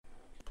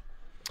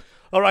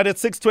All right, at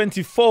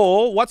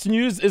 6:24, what's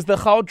news is the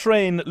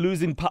Gautrain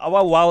losing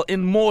power while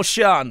in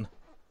motion.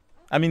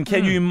 I mean,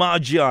 can you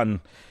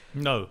imagine?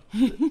 No.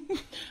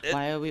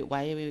 Why are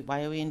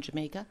we in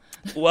Jamaica?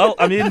 Well,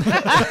 I mean,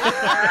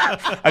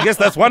 I guess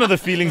that's one of the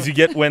feelings you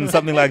get when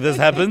something like this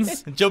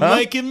happens. You're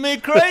making me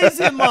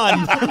crazy,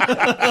 man.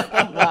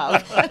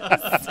 Wow.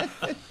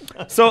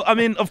 So, I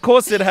mean, of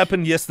course it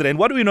happened yesterday. And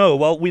what do we know?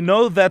 Well, we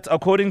know that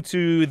according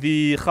to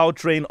the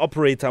Gautrain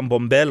operator,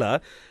 Mbombela,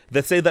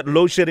 they say that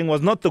load shedding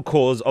was not the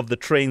cause of the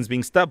trains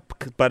being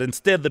stuck, but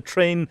instead the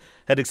train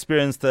had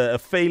experienced a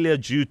failure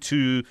due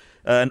to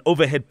an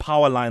overhead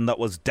power line that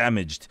was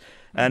damaged.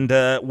 And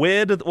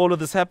where did all of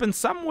this happen?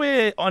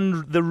 Somewhere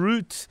on the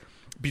route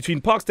between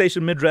Park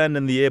Station, Midrand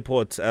and the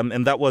airport.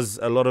 And that was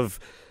a lot of,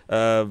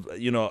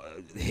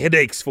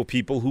 headaches for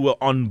people who were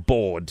on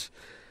board.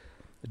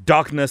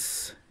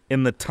 Darkness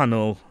in the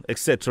tunnel,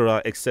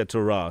 etc.,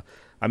 etc.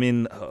 I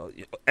mean,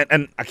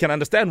 and I can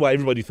understand why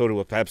everybody thought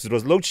it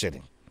was load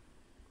shedding.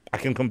 I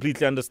can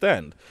completely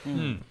understand.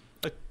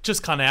 It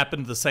just kind of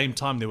happened at the same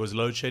time there was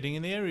load shedding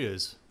in the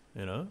areas,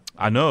 you know.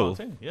 I know.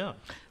 Yeah.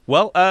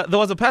 Well, there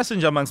was a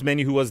passenger amongst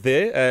many who was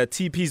there.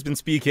 TP's been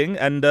speaking,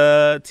 and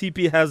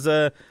TP has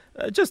a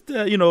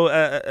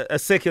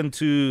second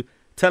to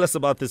tell us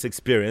about this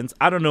experience.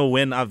 I don't know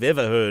when I've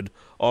ever heard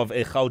of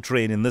a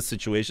Gautrain in this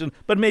situation,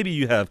 but maybe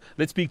you have.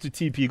 Let's speak to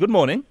TP. Good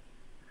morning.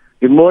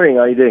 Good morning.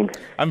 How are you doing?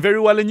 I'm very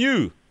well, and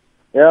you?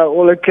 Yeah,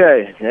 all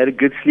okay. I had a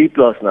good sleep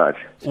last night.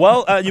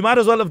 Well, you might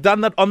as well have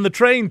done that on the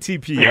train,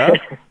 TP, huh?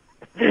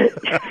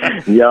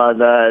 Yeah,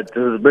 no, it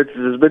was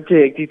a bit too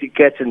hectic to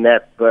catch a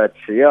nap, but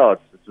yeah,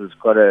 it was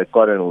quite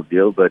an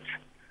ordeal, but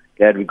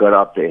glad we got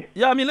up there.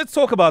 Yeah, I mean, let's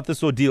talk about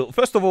this ordeal.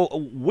 First of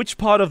all, which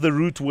part of the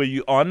route were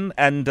you on,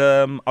 and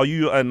are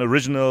you an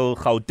original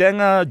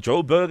Gautenger,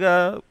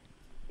 Joburger?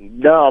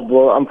 No,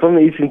 well, I'm from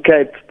the Eastern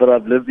Cape, but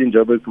I've lived in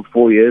Joburg for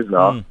 4 years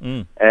now.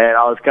 And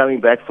I was coming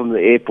back from the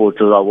airport,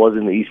 so I was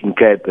in the Eastern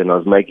Cape, and I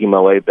was making my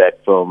way back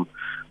from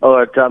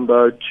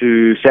Tambo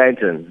to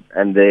Sandton.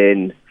 And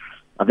then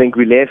I think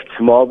we left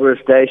Marlborough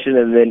Station,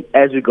 and then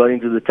as we got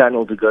into the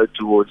tunnel to go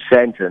towards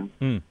Sandton,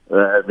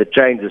 the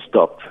train just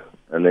stopped.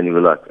 And then you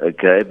were like,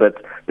 okay.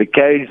 But the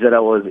carriage that I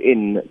was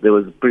in, there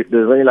was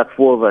only like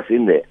 4 of us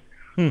in there.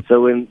 So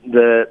when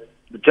the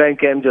train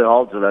came to a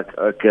halt, we were like,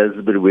 okay, this is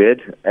a bit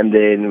weird. And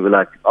then we're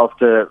like,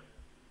 after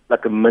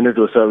like a minute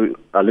or so,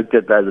 I looked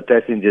at the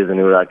passengers and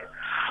we were like,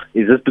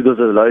 is this because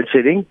of the load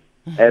shedding?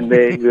 And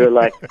then we were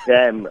like,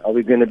 damn, are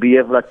we going to be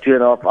here for like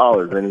 2.5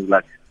 hours? And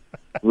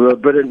we were a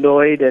bit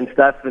annoyed and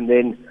stuff. And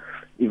then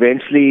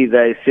eventually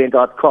they sent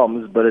out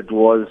comms, but it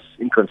was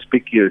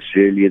inconspicuous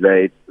really.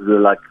 They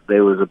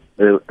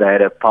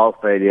had a power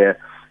failure,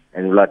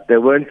 and they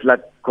weren't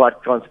like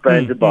quite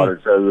transparent about it.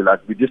 So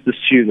we just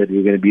assumed that we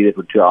were going to be there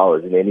for 2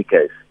 hours in any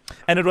case.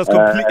 And it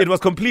was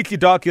completely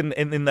dark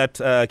in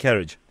that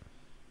carriage.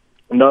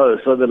 No,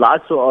 so the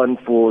lights were on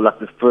for like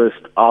the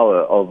first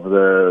hour of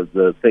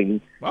the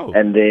thing. Wow.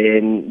 And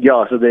then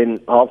then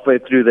halfway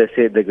through they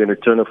said they're going to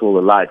turn off all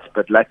the lights,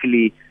 but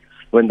luckily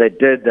when they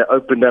did, they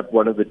opened up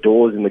one of the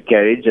doors in the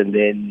carriage,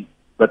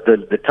 but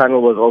the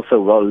tunnel was also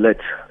well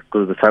lit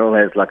because the tunnel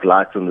has like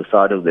lights on the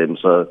side of them.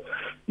 So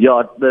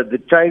yeah,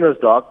 the train was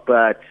dark,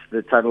 but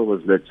the tunnel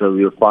was lit, so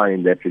we were fine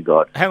in that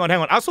regard. Hang on.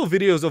 I saw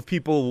videos of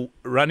people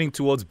running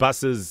towards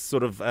buses,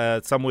 sort of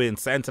somewhere in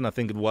Sandton, I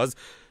think it was.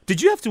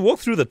 Did you have to walk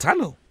through the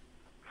tunnel?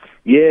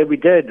 Yeah, we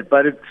did,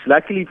 but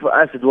luckily for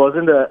us, it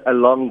wasn't a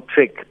long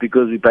trek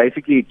because we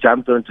basically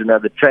jumped onto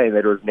another train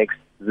that was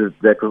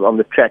on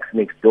the tracks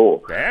next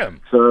door. Damn.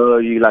 So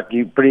you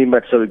pretty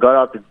much. So we got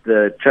out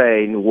the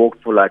train,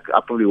 I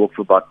probably walked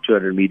for about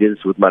 200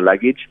 meters with my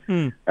luggage.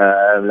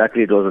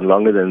 Luckily, it wasn't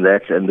longer than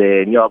that. And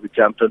then we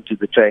jumped onto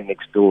the train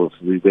next door.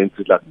 So we went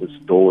to this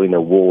door in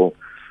a wall,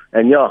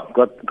 and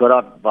got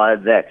out via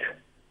that.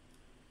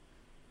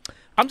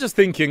 I'm just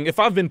thinking, if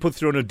I've been put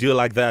through on a deal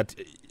like that,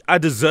 I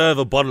deserve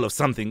a bottle of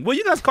something. Were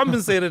you guys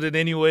compensated in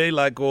any way?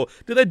 Or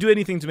did they do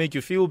anything to make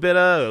you feel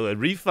better? Or a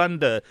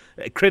refund?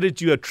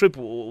 Credit you a trip?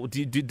 Or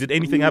did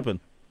anything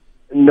happen?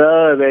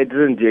 No, they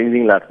didn't do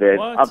anything like that.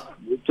 What?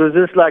 It was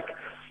just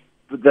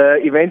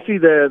eventually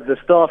the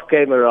staff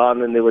came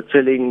around and they were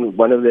chilling.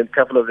 A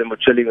couple of them were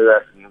chilling with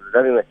us. And there was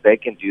nothing that they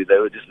can do. They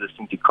were just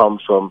listening to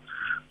comms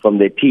from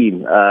their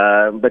team.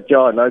 But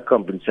no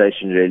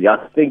compensation really.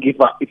 I think if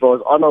I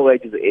was on my way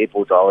to the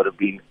airport, I would have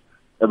been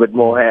a bit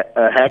more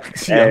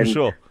hacked and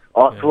sure.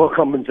 asked for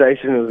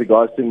compensation with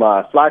regards to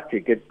my flight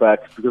ticket,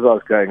 but because I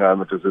was going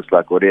home, it was just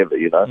like whatever,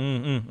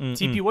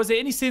 TP, was there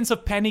any sense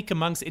of panic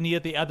amongst any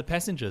of the other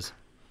passengers?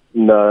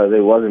 No,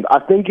 there wasn't. I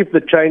think if the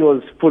train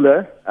was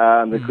fuller,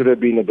 there could have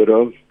been a bit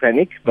of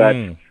panic, but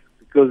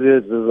because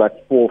there was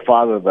like 4 or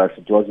 5 of us,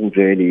 it wasn't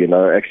really,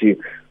 Actually,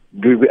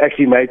 we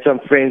actually made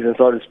some friends and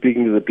started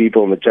speaking to the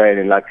people on the train,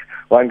 and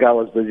one guy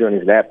was busy on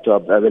his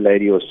laptop, the other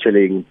lady was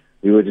chilling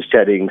we were just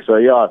chatting. So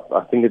yeah,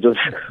 I think it was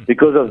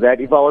because of that.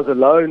 If I was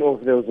alone or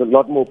if there was a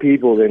lot more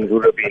people, then it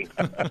would have been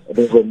a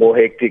bit of a more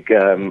hectic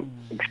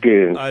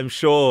experience. I'm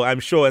sure.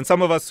 And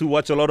some of us who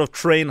watch a lot of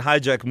train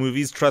hijack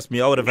movies, trust me,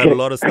 I would have had a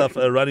lot of stuff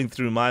running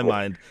through my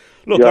mind.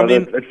 Look, yeah, I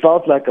mean, it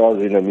felt like I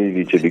was in a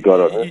movie, to be quite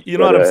honest. You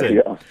know what I'm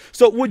saying? Yeah.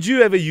 So would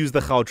you ever use the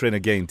Gautrain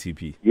again,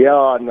 TP?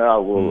 Yeah,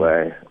 no,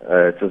 well,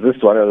 so this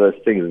is one of those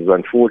things. It's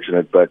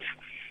unfortunate, but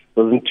it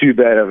wasn't too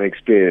bad of an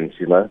experience,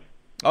 you know.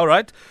 All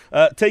right.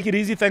 Take it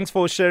easy. Thanks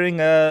for sharing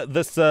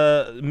this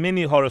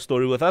mini horror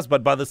story with us.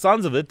 But by the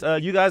sounds of it,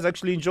 you guys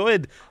actually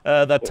enjoyed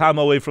that time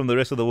away from the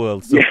rest of the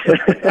world. So.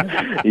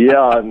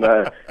 Yeah,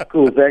 no.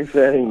 Cool. Thanks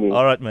for having me.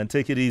 All right, man.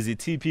 Take it easy.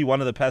 TP, one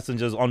of the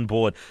passengers on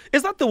board.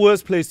 Is that the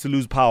worst place to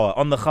lose power,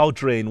 on the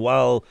Gautrain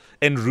while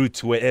en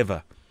route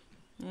wherever?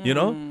 You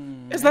know?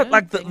 Is that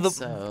like the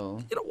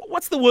so. you know,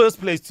 what's the worst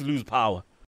place to lose power?